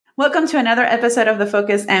Welcome to another episode of the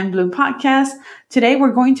Focus and Bloom podcast. Today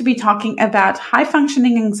we're going to be talking about high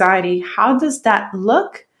functioning anxiety. How does that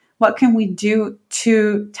look? What can we do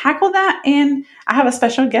to tackle that? And I have a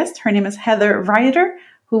special guest. Her name is Heather Ryder,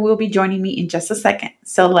 who will be joining me in just a second.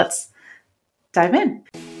 So let's dive in.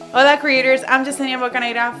 Hola creators, I'm Yesenia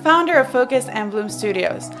Bocaneira, founder of Focus and Bloom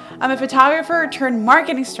Studios. I'm a photographer turned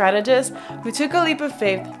marketing strategist who took a leap of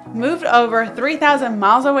faith, moved over 3,000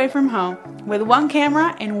 miles away from home with one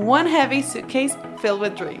camera and one heavy suitcase filled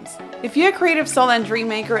with dreams. If you're a creative soul and dream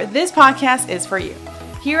maker, this podcast is for you.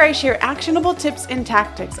 Here I share actionable tips and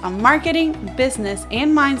tactics on marketing, business,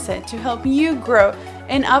 and mindset to help you grow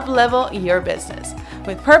and up-level your business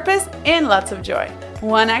with purpose and lots of joy,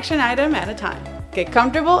 one action item at a time. Get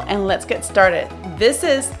comfortable and let's get started. This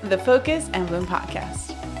is the Focus and Bloom podcast.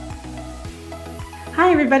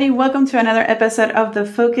 Hi, everybody. Welcome to another episode of the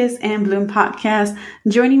Focus and Bloom podcast.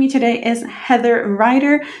 Joining me today is Heather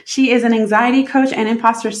Ryder. She is an anxiety coach and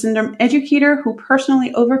imposter syndrome educator who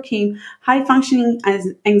personally overcame high functioning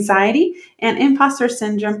anxiety and imposter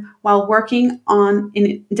syndrome while working on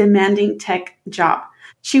a demanding tech job.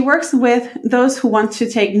 She works with those who want to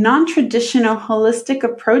take non-traditional holistic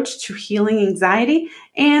approach to healing anxiety,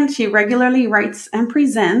 and she regularly writes and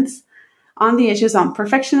presents on the issues on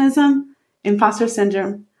perfectionism, imposter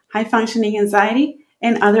syndrome, high functioning anxiety,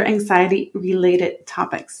 and other anxiety-related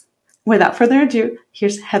topics. Without further ado,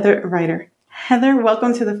 here's Heather Ryder. Heather,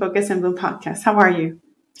 welcome to the Focus and Bloom podcast. How are you?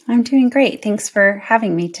 I'm doing great. Thanks for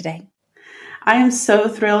having me today. I am so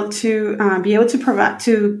thrilled to be able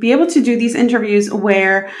to do these interviews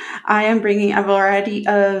where I am bringing a variety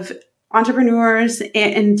of entrepreneurs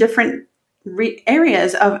in different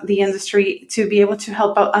areas of the industry to be able to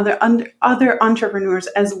help out other entrepreneurs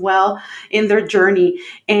as well in their journey.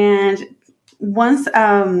 And once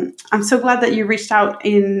I'm so glad that you reached out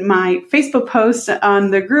in my Facebook post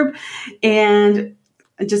on the group, and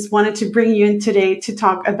I just wanted to bring you in today to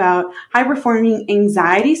talk about high-performing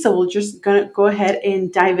anxiety. So we're just going to go ahead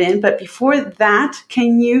and dive in. But before that,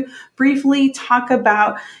 can you briefly talk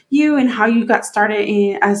about you and how you got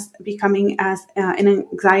started becoming an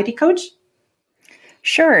anxiety coach?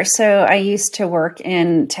 Sure. So I used to work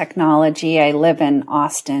in technology. I live in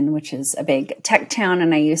Austin, which is a big tech town,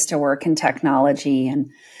 and I used to work in technology.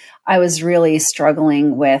 And I was really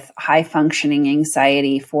struggling with high-functioning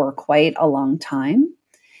anxiety for quite a long time.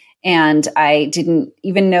 And I didn't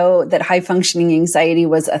even know that high functioning anxiety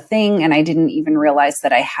was a thing. And I didn't even realize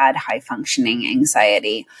that I had high functioning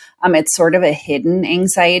anxiety. It's sort of a hidden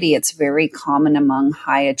anxiety. It's very common among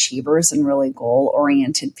high achievers and really goal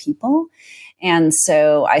oriented people. And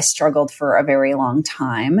so I struggled for a very long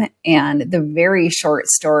time. And the very short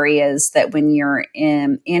story is that when you're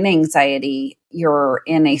in anxiety, you're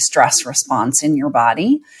in a stress response in your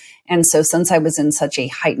body. And so since I was in such a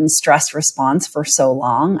heightened stress response for so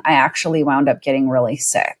long, I actually wound up getting really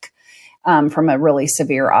sick from a really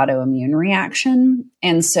severe autoimmune reaction.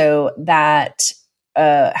 And so that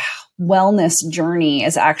wellness journey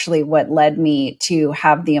is actually what led me to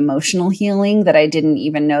have the emotional healing that I didn't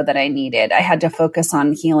even know that I needed. I had to focus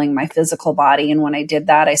on healing my physical body. And when I did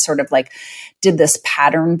that, I sort of did this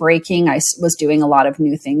pattern breaking. I was doing a lot of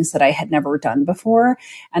new things that I had never done before.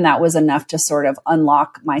 And that was enough to sort of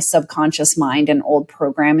unlock my subconscious mind and old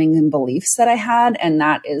programming and beliefs that I had. And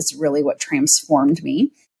that is really what transformed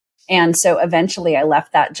me. And so eventually I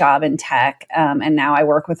left that job in tech. And now I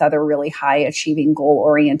work with other really high achieving goal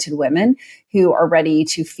oriented women who are ready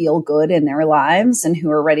to feel good in their lives and who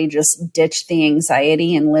are ready to just ditch the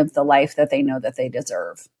anxiety and live the life that they know that they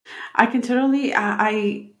deserve. I can totally,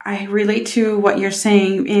 I relate to what you're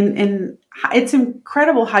saying, and it's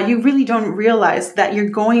incredible how you really don't realize that you're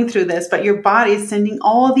going through this, but your body is sending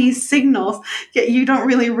all these signals, yet you don't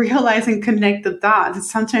really realize and connect the dots. And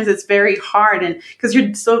sometimes it's very hard, and because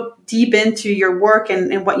you're so deep into your work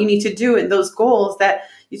and what you need to do and those goals that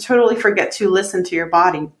you totally forget to listen to your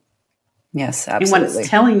body. Yes, absolutely. And what it's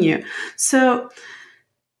telling you. So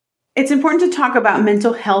it's important to talk about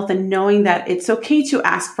mental health and knowing that it's okay to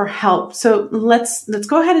ask for help. So let's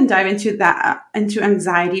go ahead and dive into that, into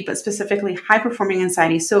anxiety, but specifically high-performing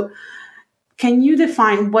anxiety. So can you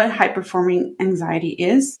define what high-performing anxiety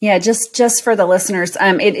is? Yeah, just for the listeners,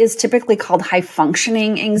 it is typically called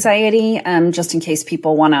high-functioning anxiety, just in case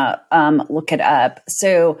people want to look it up.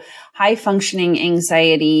 So high-functioning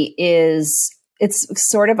anxiety it's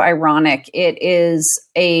sort of ironic. It is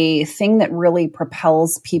a thing that really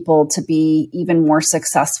propels people to be even more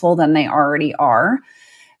successful than they already are.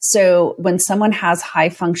 So when someone has high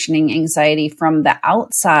functioning anxiety from the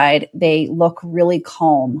outside, they look really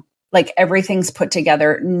calm like everything's put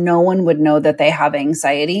together, no one would know that they have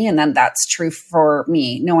anxiety. And then that's true for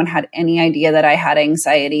me. No one had any idea that I had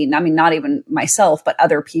anxiety. I mean, not even myself, but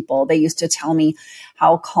other people. They used to tell me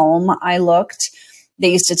how calm I looked.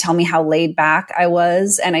 They used to tell me how laid back I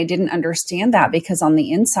was. And I didn't understand that because on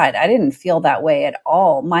the inside, I didn't feel that way at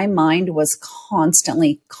all. My mind was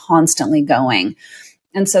constantly going.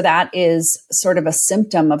 And so that is sort of a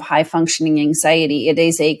symptom of high functioning anxiety. It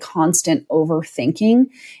is a constant overthinking,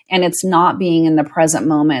 and it's not being in the present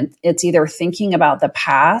moment. It's either thinking about the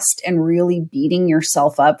past and really beating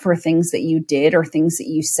yourself up for things that you did or things that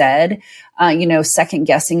you said, second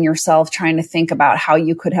guessing yourself, trying to think about how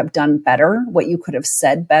you could have done better, what you could have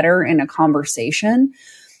said better in a conversation.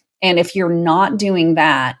 And if you're not doing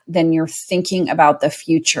that, then you're thinking about the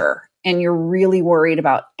future. And you're really worried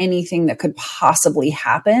about anything that could possibly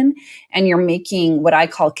happen. And you're making what I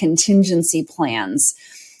call contingency plans.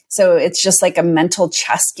 So it's just like a mental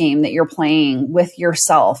chess game that you're playing with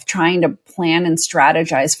yourself, trying to plan and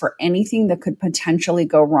strategize for anything that could potentially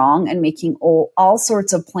go wrong and making all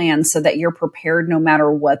sorts of plans so that you're prepared no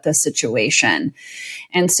matter what the situation.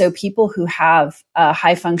 And so people who have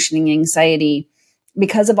high functioning anxiety,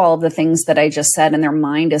 because of all of the things that I just said, and their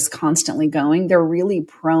mind is constantly going, they're really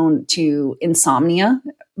prone to insomnia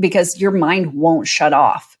because your mind won't shut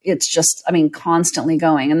off. It's just, constantly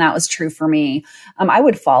going. And that was true for me. I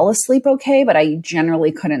would fall asleep okay, but I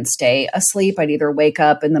generally couldn't stay asleep. I'd either wake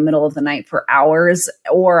up in the middle of the night for hours,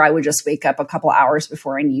 or I would just wake up a couple hours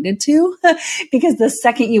before I needed to. Because the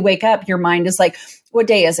second you wake up, your mind is like, what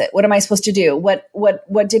day is it? What am I supposed to do? What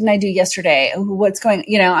didn't I do yesterday? What's going,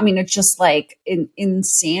 it's just like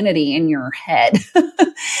insanity in your head.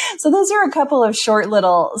 So those are a couple of short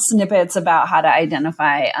little snippets about how to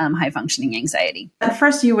identify high functioning anxiety. At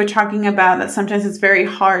first you were talking about that sometimes it's very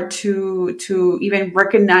hard to even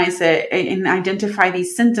recognize it and identify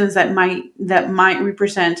these symptoms that might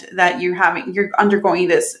represent that you're undergoing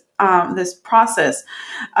this process.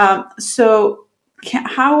 So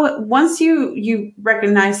how, once you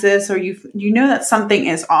recognize this, or you know that something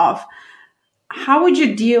is off, how would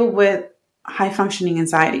you deal with high functioning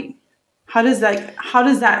anxiety? How does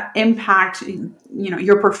that impact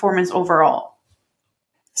your performance overall?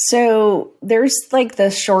 So there's like the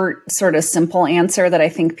short, sort of simple answer that I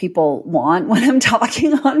think people want when I'm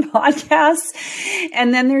talking on podcasts.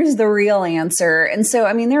 And then there's the real answer. And so,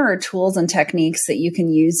 there are tools and techniques that you can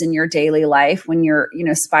use in your daily life when you're,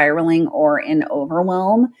 spiraling or in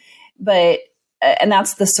overwhelm. And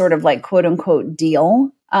that's the sort of like quote unquote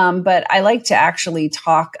deal. But I like to actually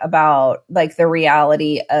talk about like the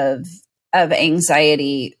reality of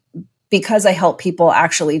anxiety, because I help people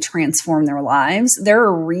actually transform their lives. There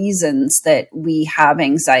are reasons that we have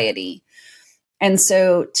anxiety. And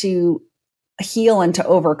so to heal and to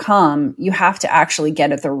overcome, you have to actually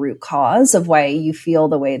get at the root cause of why you feel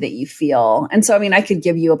the way that you feel. And so, I could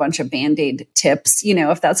give you a bunch of Band-Aid tips,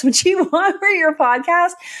 if that's what you want for your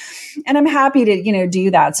podcast. And I'm happy to,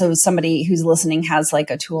 do that. So somebody who's listening has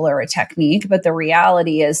like a tool or a technique, but the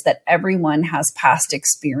reality is that everyone has past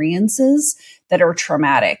experiences that are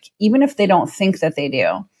traumatic, even if they don't think that they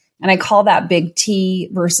do. And I call that big T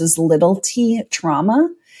versus little t trauma,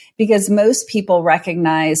 because most people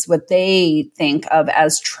recognize what they think of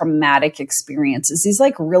as traumatic experiences, these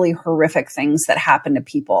like really horrific things that happen to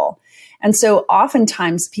people. And so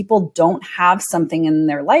oftentimes people don't have something in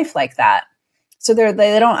their life like that. So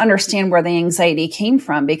they don't understand where the anxiety came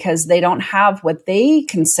from because they don't have what they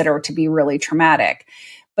consider to be really traumatic.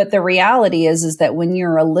 But the reality is that when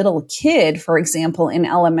you're a little kid, for example, in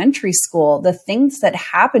elementary school, the things that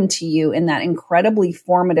happen to you in that incredibly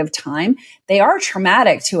formative time, they are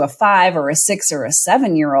traumatic to a 5 or a 6 or a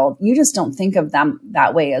 7-year-old. You just don't think of them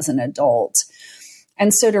that way as an adult.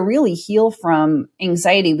 And so to really heal from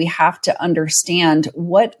anxiety, we have to understand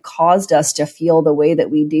what caused us to feel the way that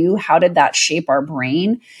we do. How did that shape our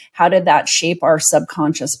brain? How did that shape our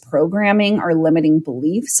subconscious programming, our limiting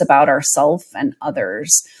beliefs about ourselves and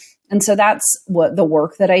others? And so that's what the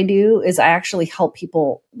work that I do is I actually help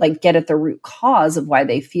people like get at the root cause of why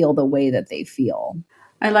they feel the way that they feel.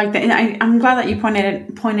 I like that. And I'm glad that you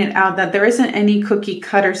pointed out that there isn't any cookie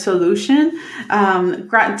cutter solution.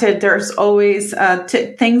 Granted, there's always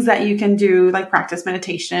things that you can do, like practice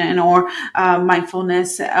meditation or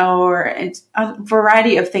mindfulness, or it's a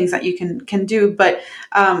variety of things that you can do. But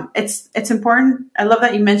it's important. I love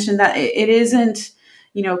that you mentioned that it isn't,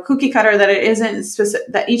 cookie cutter, that it isn't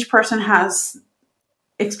specific, that each person has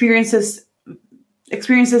experiences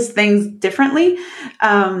things differently.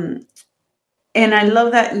 And I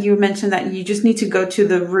love that you mentioned that you just need to go to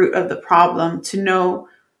the root of the problem to know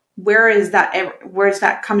where is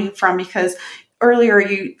that coming from, because earlier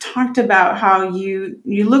you talked about how you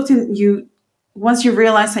looked and you, once you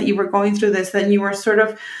realized that you were going through this, then you were sort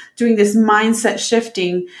of doing this mindset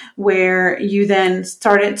shifting where you then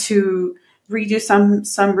started to redo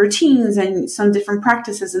some routines and some different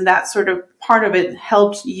practices, and that sort of part of it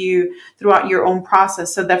helped you throughout your own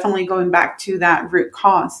process. So definitely going back to that root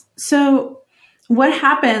cause. So what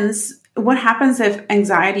happens if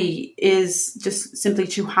anxiety is just simply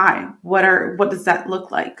too high? What does that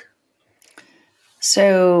look like?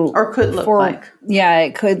 So, or could look like? Yeah,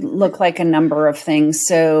 it could look like a number of things.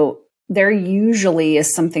 So there usually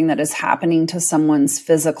is something that is happening to someone's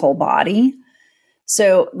physical body.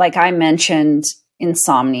 So like I mentioned,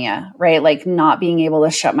 insomnia, right? Like not being able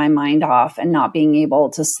to shut my mind off and not being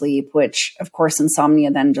able to sleep, which of course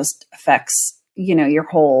insomnia then just affects, your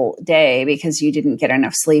whole day because you didn't get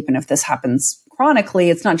enough sleep. And if this happens chronically,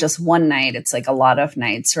 it's not just one night, it's like a lot of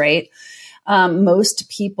nights, right? Most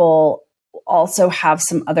people also have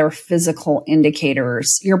some other physical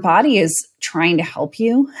indicators. Your body is trying to help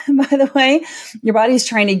you, by the way. Your body is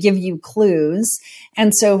trying to give you clues.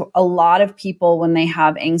 And so a lot of people, when they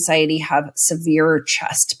have anxiety, have severe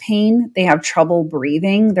chest pain. They have trouble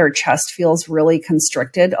breathing. Their chest feels really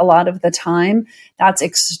constricted a lot of the time. That's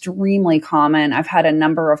extremely common. I've had a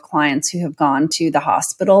number of clients who have gone to the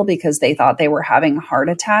hospital because they thought they were having a heart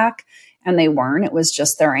attack and they weren't. It was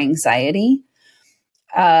just their anxiety.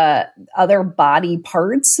 Other body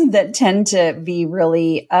parts that tend to be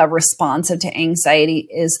really responsive to anxiety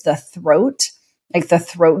is the throat, like the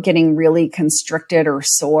throat getting really constricted or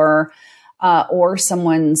sore, or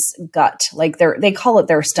someone's gut, like they call it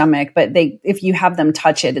their stomach, but if you have them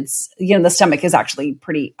touch it, it's, the stomach is actually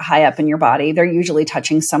pretty high up in your body. They're usually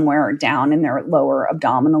touching somewhere down in their lower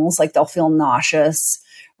abdominals, like they'll feel nauseous,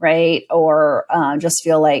 right? Or just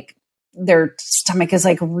feel like their stomach is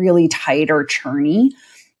like really tight or churny.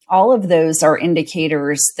 All of those are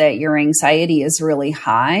indicators that your anxiety is really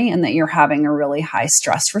high and that you're having a really high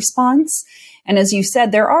stress response. And as you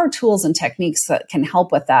said, there are tools and techniques that can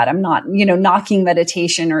help with that. I'm not, knocking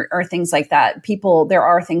meditation or things like that. There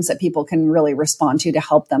are things that people can really respond to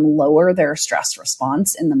help them lower their stress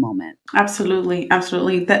response in the moment. Absolutely.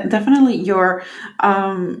 Absolutely. Definitely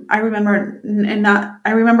I remember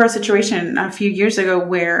a situation a few years ago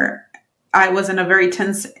where I was in a very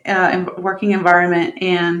tense working environment,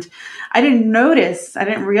 and I didn't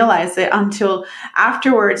realize it until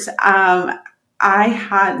afterwards. There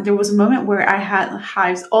was a moment where I had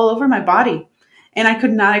hives all over my body, and I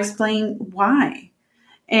could not explain why.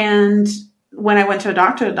 And when I went to a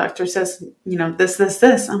doctor, the doctor says,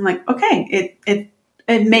 this. I'm like, okay,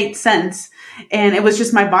 it made sense. And it was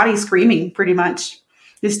just my body screaming pretty much,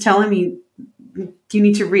 just telling me, you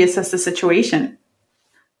need to reassess the situation.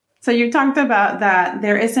 So you talked about that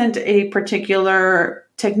there isn't a particular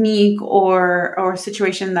technique or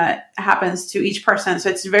situation that happens to each person.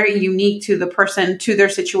 So it's very unique to the person, to their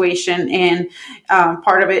situation. And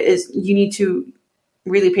part of it is you need to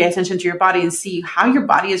really pay attention to your body and see how your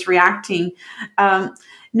body is reacting.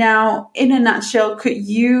 Now, in a nutshell, could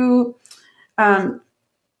you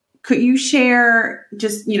share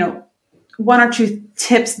just, one or two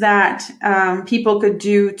tips that people could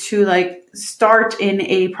do to start in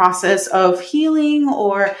a process of healing,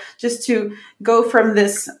 or just to go from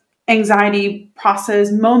this anxiety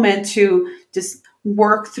process moment to just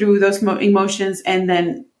work through those emotions and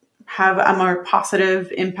then have a more positive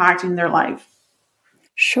impact in their life?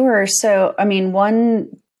 Sure. So,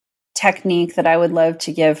 one technique that I would love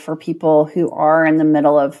to give for people who are in the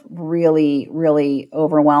middle of really, really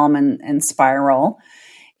overwhelm and spiral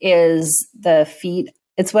is the feet.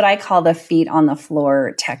 It's what I call the feet on the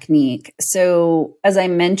floor technique. So as I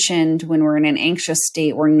mentioned, when we're in an anxious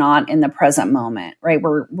state, we're not in the present moment, right?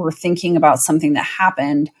 We're thinking about something that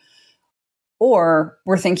happened, or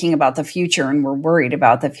we're thinking about the future and we're worried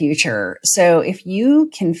about the future. So if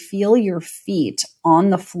you can feel your feet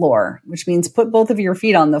on the floor, which means put both of your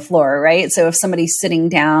feet on the floor, right? So if somebody's sitting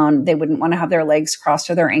down, they wouldn't want to have their legs crossed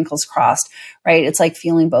or their ankles crossed, right? It's like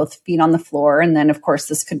feeling both feet on the floor. And then of course,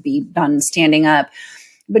 this could be done standing up,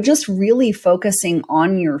 but just really focusing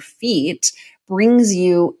on your feet brings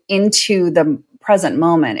you into the present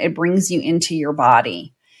moment. It brings you into your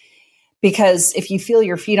body. Because if you feel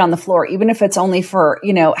your feet on the floor, even if it's only for,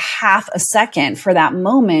 half a second, for that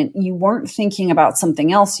moment, you weren't thinking about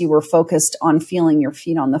something else. You were focused on feeling your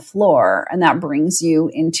feet on the floor, and that brings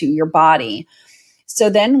you into your body.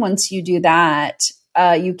 So then once you do that,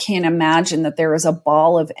 you can imagine that there is a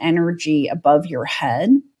ball of energy above your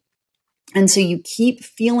head. And so you keep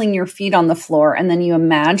feeling your feet on the floor, and then you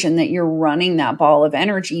imagine that you're running that ball of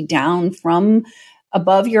energy down from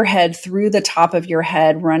above your head, through the top of your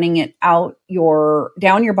head, running it down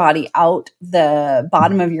your body, out the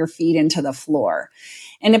bottom of your feet into the floor.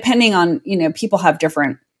 And depending on, people have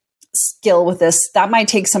different skill with this. That might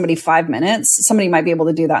take somebody 5 minutes. Somebody might be able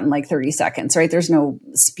to do that in like 30 seconds, right? There's no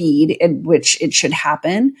speed at which it should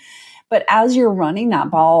happen. But as you're running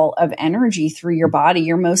that ball of energy through your body,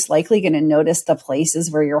 you're most likely going to notice the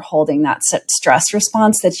places where you're holding that stress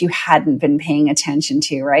response that you hadn't been paying attention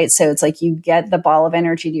to, right? So it's like you get the ball of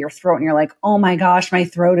energy to your throat and you're like, oh my gosh, my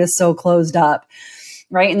throat is so closed up,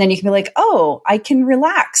 right? And then you can be like, oh, I can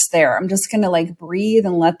relax there. I'm just going to like breathe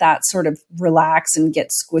and let that sort of relax and get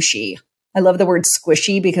squishy. I love the word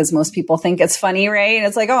squishy because most people think it's funny, right? And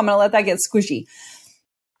it's like, oh, I'm going to let that get squishy.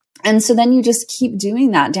 And so then you just keep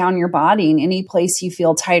doing that down your body. In any place you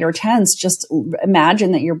feel tight or tense, just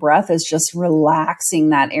imagine that your breath is just relaxing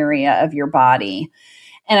that area of your body.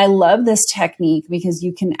 And I love this technique because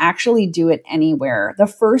you can actually do it anywhere. The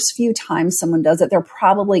first few times someone does it, they're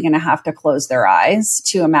probably going to have to close their eyes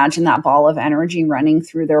to imagine that ball of energy running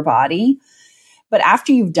through their body. But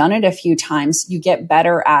after you've done it a few times, you get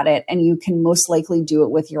better at it, and you can most likely do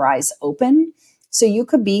it with your eyes open. So you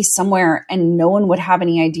could be somewhere and no one would have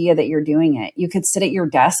any idea that you're doing it. You could sit at your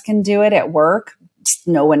desk and do it at work.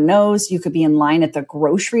 No one knows. You could be in line at the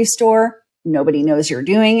grocery store. Nobody knows you're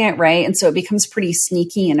doing it, right? And so it becomes pretty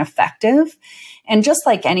sneaky and effective. And just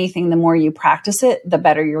like anything, the more you practice it, the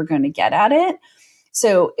better you're going to get at it.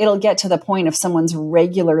 So it'll get to the point if someone's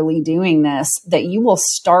regularly doing this, that you will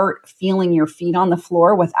start feeling your feet on the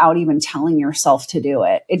floor without even telling yourself to do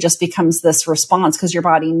it. It just becomes this response because your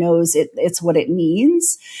body knows it's what it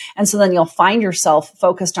needs. And so then you'll find yourself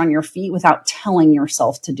focused on your feet without telling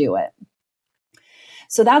yourself to do it.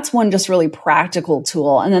 So that's one just really practical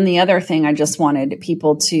tool. And then the other thing I just wanted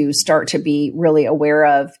people to start to be really aware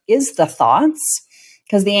of is the thoughts.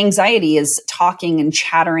 Because the anxiety is talking and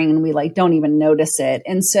chattering and we don't even notice it.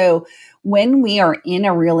 And so when we are in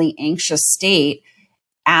a really anxious state,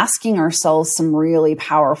 asking ourselves some really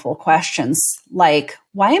powerful questions like,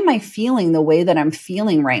 why am I feeling the way that I'm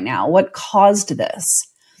feeling right now? What caused this?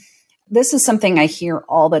 This is something I hear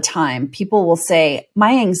all the time. People will say,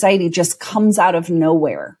 my anxiety just comes out of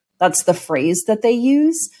nowhere. That's the phrase that they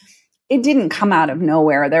use. It didn't come out of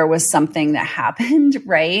nowhere. There was something that happened,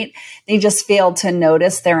 right? They just failed to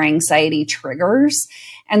notice their anxiety triggers.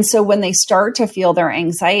 And so when they start to feel their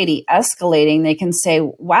anxiety escalating, they can say,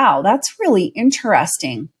 wow, that's really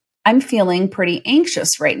interesting. I'm feeling pretty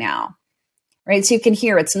anxious right now, right? So you can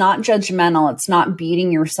hear it's not judgmental. It's not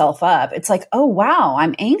beating yourself up. It's like, oh, wow,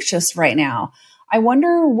 I'm anxious right now. I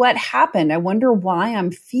wonder what happened. I wonder why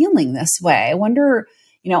I'm feeling this way. I wonder.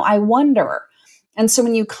 And so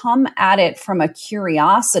when you come at it from a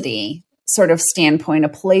curiosity sort of standpoint, a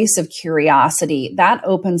place of curiosity, that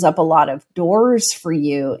opens up a lot of doors for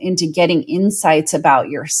you into getting insights about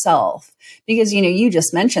yourself. Because, you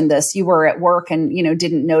just mentioned this, you were at work and,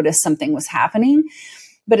 didn't notice something was happening.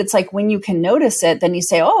 But it's like when you can notice it, then you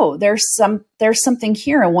say, oh, there's something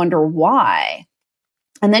here. I wonder why.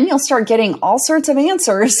 And then you'll start getting all sorts of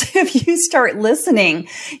answers. If you start listening,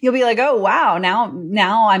 you'll be like, oh, wow,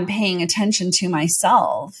 now I'm paying attention to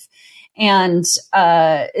myself. And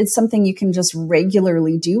it's something you can just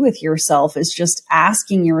regularly do with yourself, is just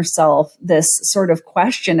asking yourself this sort of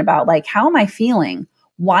question about how am I feeling?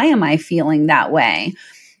 Why am I feeling that way?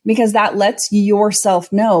 Because that lets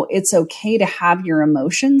yourself know it's okay to have your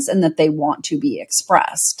emotions and that they want to be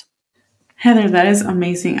expressed. Heather, that is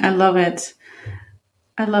amazing. I love it.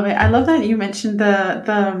 I love it. I love that you mentioned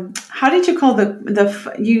the how did you call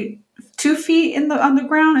you 2 feet on the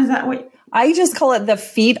ground? Is that what? I just call it the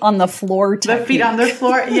feet on the floor technique. The feet on the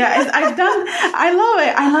floor. Yeah, I love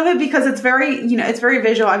it. I love it because it's very, it's very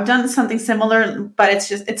visual. I've done something similar, but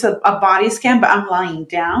it's a body scan, but I'm lying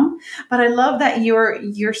down. But I love that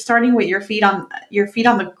you're starting with your feet on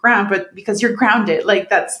the ground, but because you're grounded,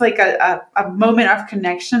 that's like a moment of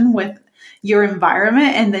connection with your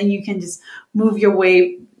environment, and then you can just move your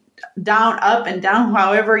way down, up and down,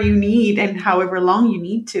 however you need and however long you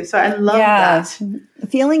need to. So I love that.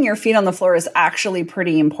 Feeling your feet on the floor is actually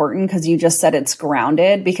pretty important because you just said it's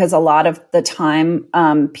grounded, because a lot of the time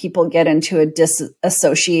people get into a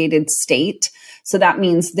disassociated state. So that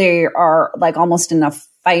means they are almost in a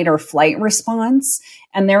fight or flight response,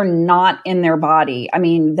 and they're not in their body. I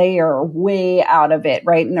mean, they are way out of it,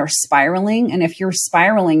 right? And they're spiraling. And if you're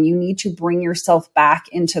spiraling, you need to bring yourself back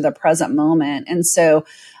into the present moment. And so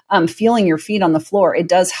feeling your feet on the floor, it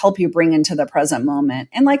does help you bring into the present moment.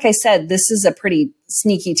 And like I said, this is a pretty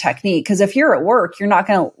sneaky technique. Because if you're at work, you're not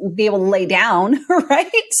going to be able to lay down, right?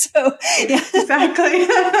 So, yeah. Exactly.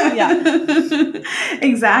 Yeah.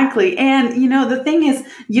 Exactly. And, the thing is,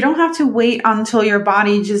 you don't have to wait until your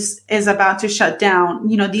body just is about to shut down.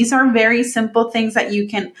 These are very simple things that you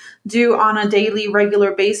can do on a daily,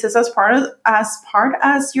 regular basis as part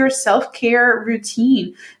as your self-care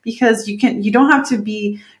routine, because you don't have to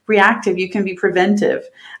be reactive. You can be preventive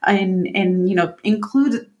and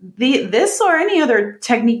include this or any other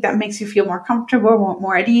technique that makes you feel more comfortable,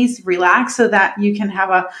 more at ease, relax, so that you can have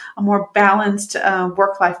a more balanced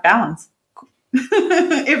work-life balance.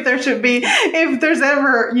 If there's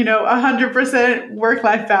ever 100%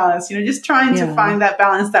 work-life balance, just trying to find that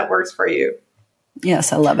balance that works for you.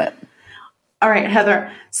 Yes, I love it. All right,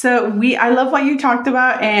 Heather. So I love what you talked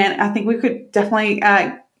about, and I think we could definitely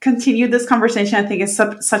continue this conversation. I think it's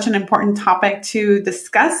such an important topic to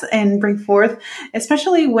discuss and bring forth,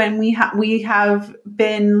 especially when we have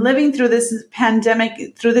been living through this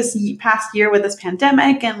pandemic, through this past year with this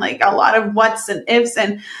pandemic, and like a lot of what's and ifs,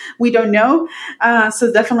 and we don't know.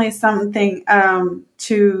 So definitely something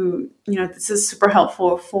this is super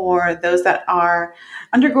helpful for those that are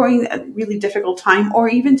undergoing a really difficult time, or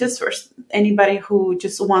even just for anybody who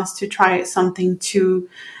just wants to try something to,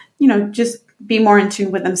 just be more in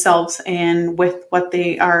tune with themselves and with what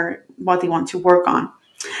they want to work on.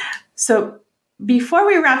 So before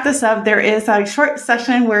we wrap this up, there is a short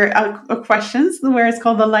session of questions where it's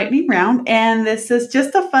called the lightning round. And this is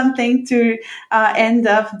just a fun thing to end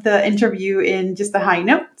up the interview in just a high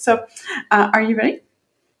note. So are you ready?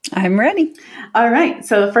 I'm ready. All right.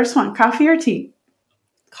 So the first one, coffee or tea?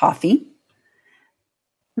 Coffee.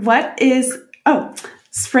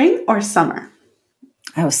 Spring or summer?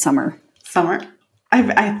 Oh, summer. Summer. I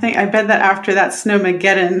bet that after that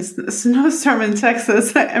snowstorm in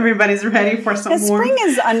Texas, everybody's ready for some warmth. Spring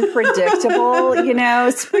is unpredictable.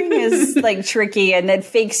 Spring is like tricky, and it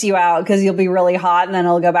fakes you out because you'll be really hot and then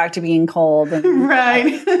it'll go back to being cold.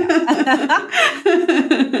 Right.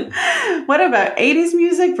 What about 80s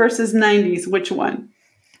music versus 90s? Which one?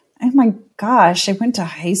 Oh my gosh, I went to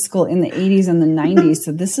high school in the 80s and the 90s,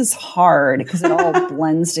 so this is hard because it all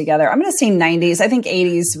blends together. I'm going to say 90s. I think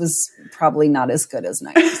 80s was probably not as good as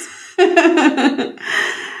 90s.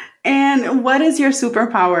 And what is your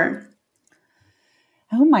superpower?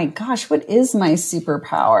 Oh my gosh, what is my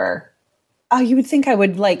superpower? Oh, you would think I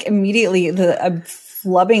would immediately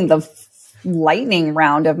flubbing the lightning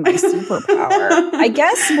round of my superpower. I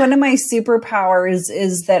guess one of my superpowers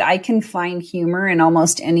is that I can find humor in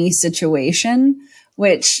almost any situation,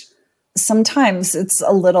 which sometimes it's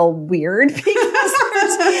a little weird because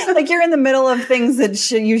you're in the middle of things that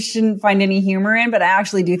you shouldn't find any humor in. But I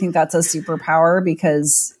actually do think that's a superpower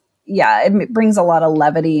because, it brings a lot of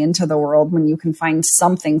levity into the world when you can find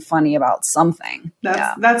something funny about something.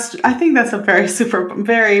 I think that's a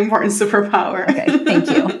very important superpower. Okay, thank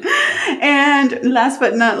you. And last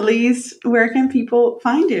but not least, where can people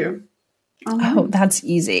find you? Oh, that's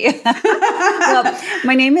easy. Well,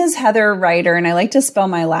 my name is Heather Rider, and I like to spell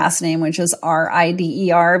my last name, which is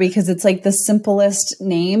Rider, because it's like the simplest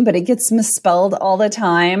name, but it gets misspelled all the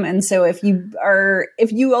time. And so if you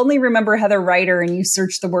only remember Heather Rider and you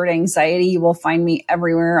search the word anxiety, you will find me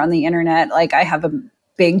everywhere on the internet. Like I have a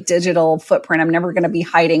big digital footprint. I'm never going to be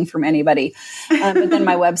hiding from anybody. But then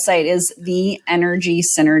my website is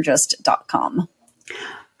theenergysynergist.com.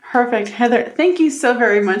 Perfect. Heather, thank you so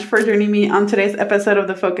very much for joining me on today's episode of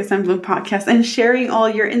the Focus and Bloom podcast and sharing all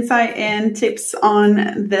your insight and tips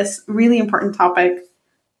on this really important topic.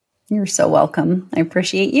 You're so welcome. I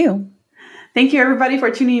appreciate you. Thank you, everybody,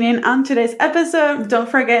 for tuning in on today's episode. Don't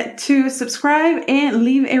forget to subscribe and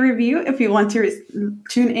leave a review if you want to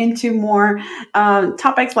tune into more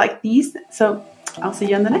topics like these. So I'll see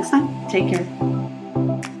you on the next time. Take care.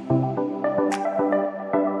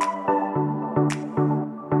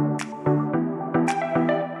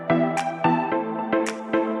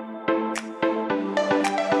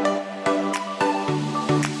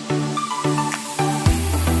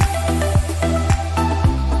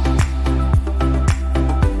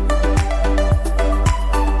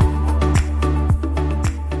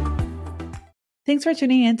 Thanks for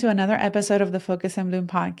tuning in to another episode of the Focus and Bloom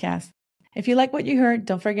podcast. If you like what you heard,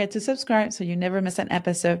 don't forget to subscribe so you never miss an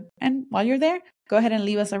episode. And while you're there, go ahead and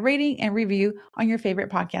leave us a rating and review on your favorite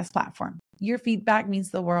podcast platform. Your feedback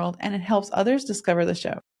means the world and it helps others discover the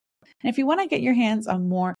show. And if you want to get your hands on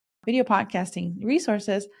more video podcasting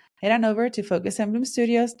resources, head on over to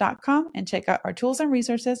focusandbloomstudios.com and check out our tools and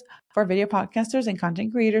resources for video podcasters and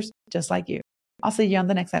content creators just like you. I'll see you on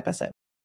the next episode.